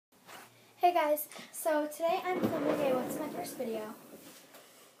Hey guys, so today I'm filming a What's My Purse video.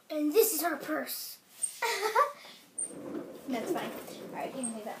 And this is our purse. That's funny. Alright, you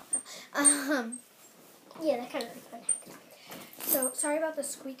can leave that. Yeah, that kind of funny. So, sorry about the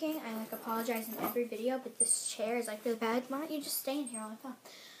squeaking. I apologize in every video, but this chair is really bad. Why don't you just stay in here all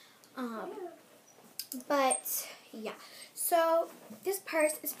the time? But, yeah. So, this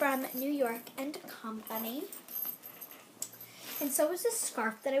purse is from New York and Company. And so was this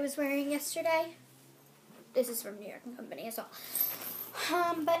scarf that I was wearing yesterday. This is from New York and Company as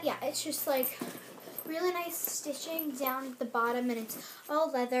well. But yeah, it's just really nice stitching down at the bottom, and it's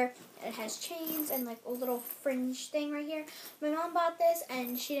all leather. It has chains and a little fringe thing right here. My mom bought this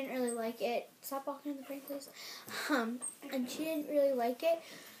and she didn't really like it. Stop walking in the frame, please. And she didn't really like it.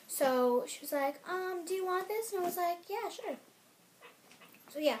 So she was like, do you want this? And I was like, yeah, sure.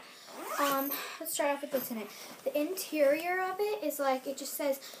 So yeah, let's start off with what's in it. The interior of it is it just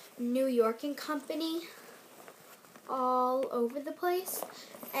says New York and Company all over the place.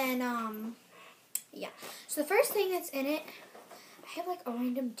 And yeah. So the first thing that's in it, I have a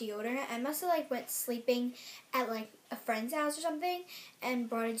random deodorant. I must have went sleeping at a friend's house or something and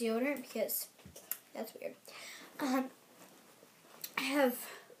brought a deodorant because that's weird. I have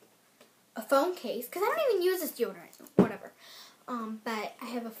a phone case because I don't even use this deodorant. Whatever. But I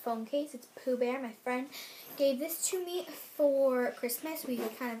have a phone case. It's Pooh Bear. My friend gave this to me for Christmas. We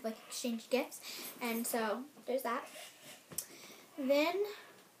kind of exchanged gifts. And so there's that. Then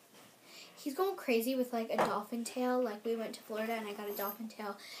he's going crazy with a dolphin tail. We went to Florida and I got a dolphin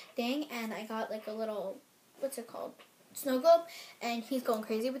tail thing. And I got a little, what's it called? Snow globe. And he's going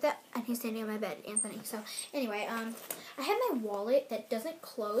crazy with that. And he's standing on my bed, Anthony. So anyway, I have my wallet that doesn't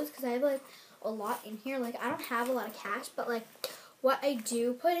close because I have a lot in here. I don't have a lot of cash, but what I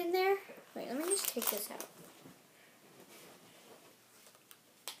do put in there. Wait, let me just take this out.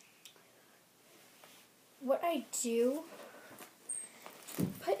 What I do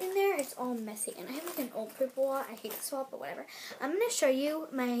put in there is all messy, and I have an old purple wallet. I hate this wallet, but whatever. I'm gonna show you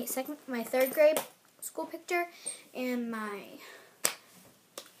my third grade school picture and my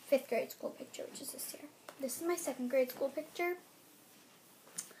 5th grade school picture, which is this here. This is my 2nd grade school picture.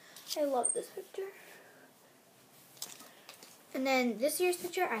 I love this picture. And then this year's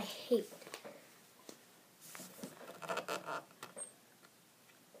picture, I hate.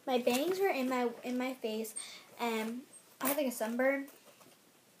 My bangs were in my face, and I had a sunburn.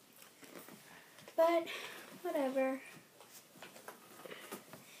 But whatever.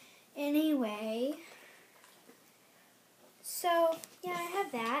 Anyway, so yeah, I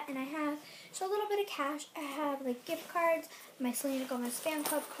have that, and I have just a little bit of cash. I have gift cards, my Selena Gomez fan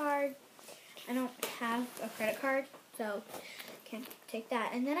club card. I don't have a credit card, so can't take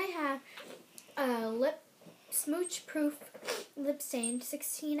that. And then I have a smooch proof lip stain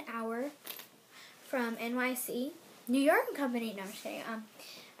 16 hour from NYC, New York and Company. No, I'm just kidding.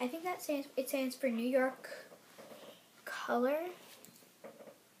 I think that stands for New York Color.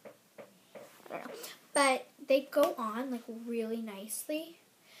 I don't know, but they go on really nicely.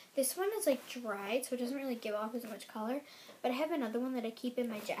 This one is dried, so it doesn't really give off as much color. But I have another one that I keep in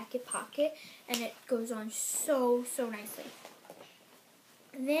my jacket pocket, and it goes on so nicely.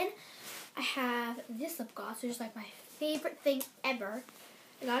 And then I have this lip gloss, which is my favorite thing ever.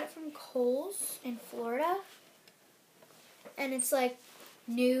 I got it from Kohl's in Florida, and it's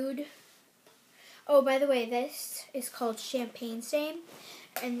nude. Oh, by the way, this is called Champagne Stain,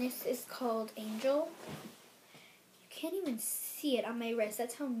 and this is called Angel. You can't even see it on my wrist.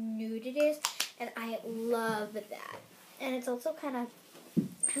 That's how nude it is, and I love that. And it's also kind of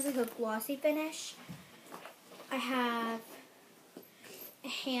has a glossy finish. I have a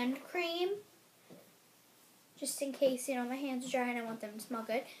hand cream, just in case my hands are dry and I want them to smell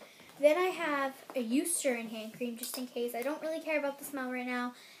good. Then I have a Eucerin hand cream, just in case. I don't really care about the smell right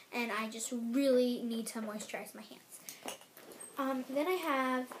now, and I just really need to moisturize my hands. Then I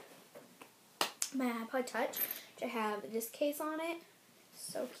have my iPod Touch, which I have this case on it.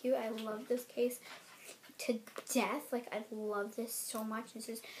 So cute. I love this case to death. I love this so much. This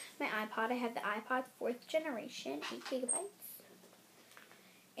is my iPod. I have the iPod 4th generation, 8 gigabytes.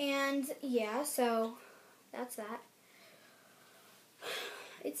 And yeah, so that's that.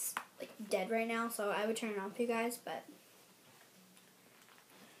 It's dead right now, so I would turn it on for you guys, but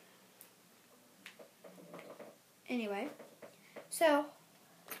anyway. So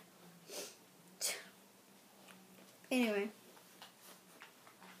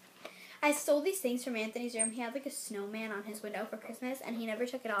I stole these things from Anthony's room. He had like a snowman on his window for Christmas, and he never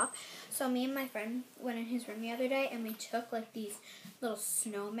took it off. So me and my friend went in his room the other day, and we took like these little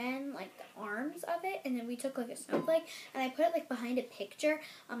snowmen, like the arms of it, and then we took like a snowflake, and I put it like behind a picture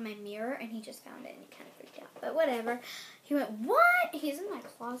on my mirror, and he just found it, and he kind of freaked out. But whatever. He went, "What?" He's in my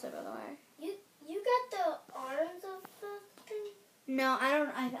closet, by the way. You got the arms of the thing? No, I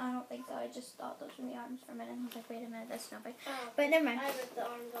don't think so. I just thought those were the arms for a minute. I was like, wait a minute, that's snowflake. Oh, But never mind. I ripped the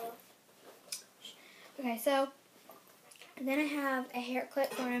arms off. Okay, so then I have a hair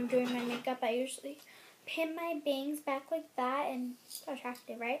clip when I'm doing my makeup. I usually pin my bangs back like that, and it's so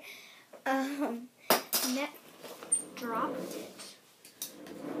attractive, right? Net dropped it.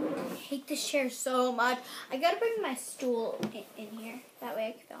 I hate this chair so much. I gotta bring my stool in here. That way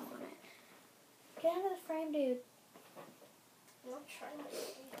I can film on it. Get out of the frame, dude. I'm not trying to do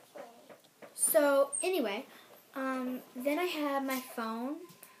it. So, anyway, then I have my phone,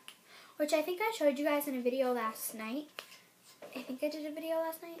 which I think I showed you guys in a video last night. I think I did a video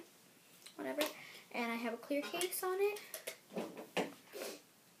last night. Whatever. And I have a clear case on it.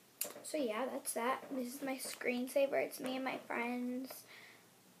 So, yeah, that's that. This is my screensaver. It's me and my friends.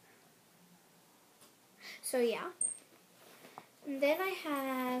 So, yeah. And then I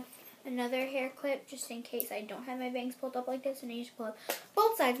have another hair clip just in case I don't have my bangs pulled up like this, and I need to pull up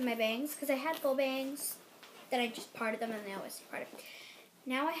both sides of my bangs because I had full bangs. Then I just parted them, and they always stay parted.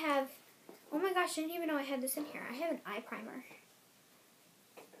 Now I have, oh my gosh, I didn't even know I had this in here. I have an eye primer.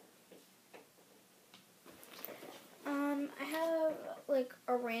 I have like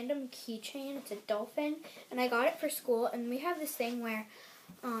a random keychain. It's a dolphin, and I got it for school. And we have this thing where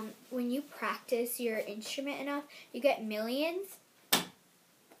when you practice your instrument enough, you get millions.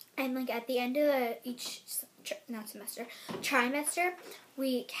 And like at the end of each trimester,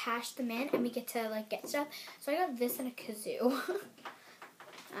 we cash them in and we get to like get stuff. So I got this and a kazoo.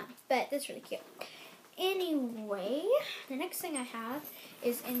 But that's really cute. Anyway, the next thing I have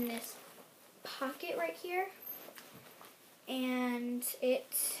is in this pocket right here. And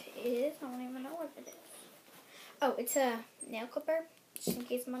it is, I don't even know what it is. Oh, it's a nail clipper, just in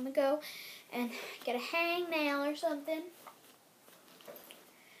case I'm on the go and get a hangnail or something.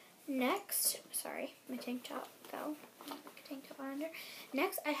 Next, sorry, my tank top fell. Tank top on under.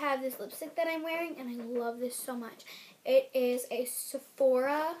 Next, I have this lipstick that I'm wearing, and I love this so much. It is a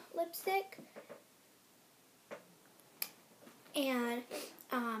Sephora lipstick, and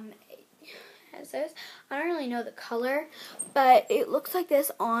as this, I don't really know the color, but it looks like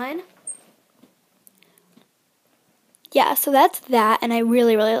this on. Yeah, so that's that, and I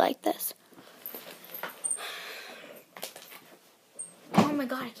really, really like this. Oh my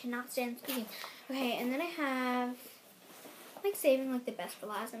god, I cannot stand speaking. Okay, and then I have, I'm like saving like the best for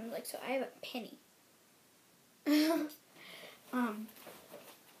last. I'm like, so I have a penny.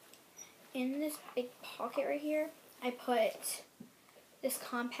 In this big pocket right here, I put this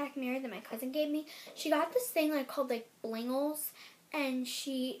compact mirror that my cousin gave me. She got this thing like called like Blingles, and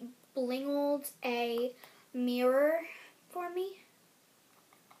she blingled a mirror for me.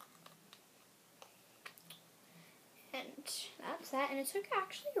 And that's that. And it's like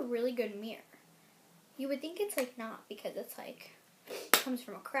actually a really good mirror. You would think it's like not because it's like comes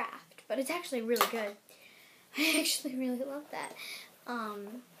from a craft, but it's actually really good. I actually really love that.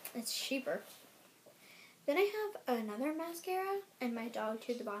 It's cheaper. Then I have another mascara, and my dog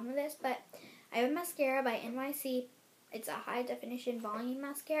chewed the bottom of this, but I have a mascara by NYC. It's a high definition volume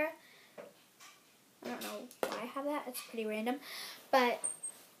mascara. I don't know why I have that. It's pretty random, but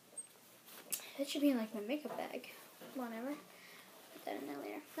it should be in like my makeup bag. Whatever. Put that in there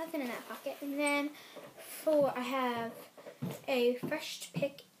later. Nothing in that pocket. And then I have a Fresh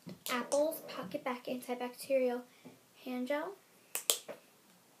Pick Apples Pocket Back Antibacterial Hand Gel.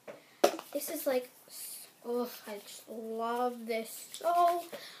 This is like, oh, I just love this so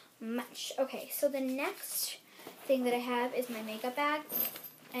much. Okay, so the next thing that I have is my makeup bag,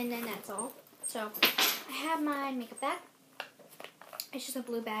 and then that's all. So I have my makeup bag. It's just a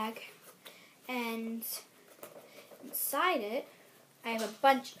blue bag, and inside it, I have a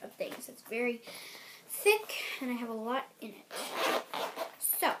bunch of things. It's very thick, and I have a lot in it.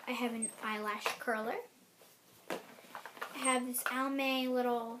 So, I have an eyelash curler. I have this Almay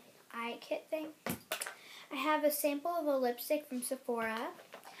little eye kit thing. I have a sample of a lipstick from Sephora.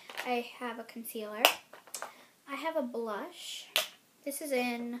 I have a concealer. I have a blush. This is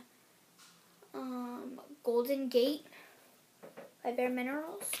in Golden Gate by Bare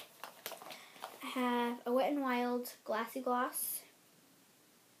Minerals. I have a Wet n Wild Glassy Gloss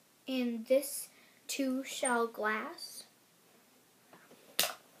in this 2-shell glass.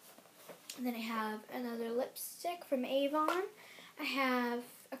 And then I have another lipstick from Avon. I have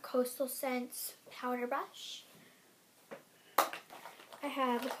a Coastal Scents powder brush. I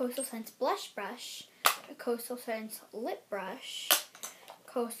have a Coastal Scents blush brush, a Coastal Scents lip brush,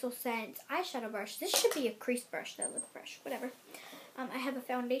 Coastal Scents eyeshadow brush. This should be a crease brush, though, lip brush, whatever. I have a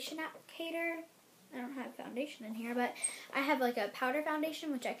foundation applicator. I don't have foundation in here, but I have like a powder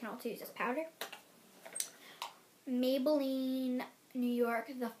foundation, which I can also use as powder. Maybelline New York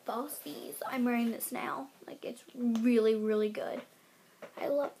The Falsies. I'm wearing this now. Like, it's really, really good. I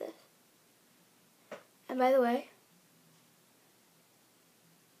love this. And by the way,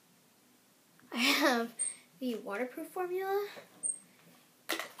 I have the waterproof formula.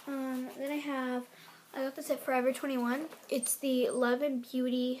 Then I got this at Forever 21. It's the Love and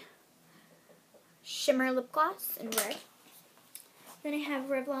Beauty Shimmer Lip Gloss in red. Then I have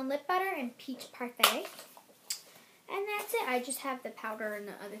Revlon Lip Butter and Peach Parfait. And that's it. I just have the powder and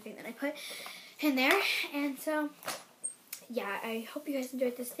the other thing that I put in there. And so, yeah, I hope you guys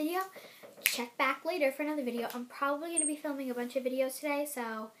enjoyed this video. Check back later for another video. I'm probably going to be filming a bunch of videos today.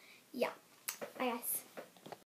 So, yeah. Bye, guys.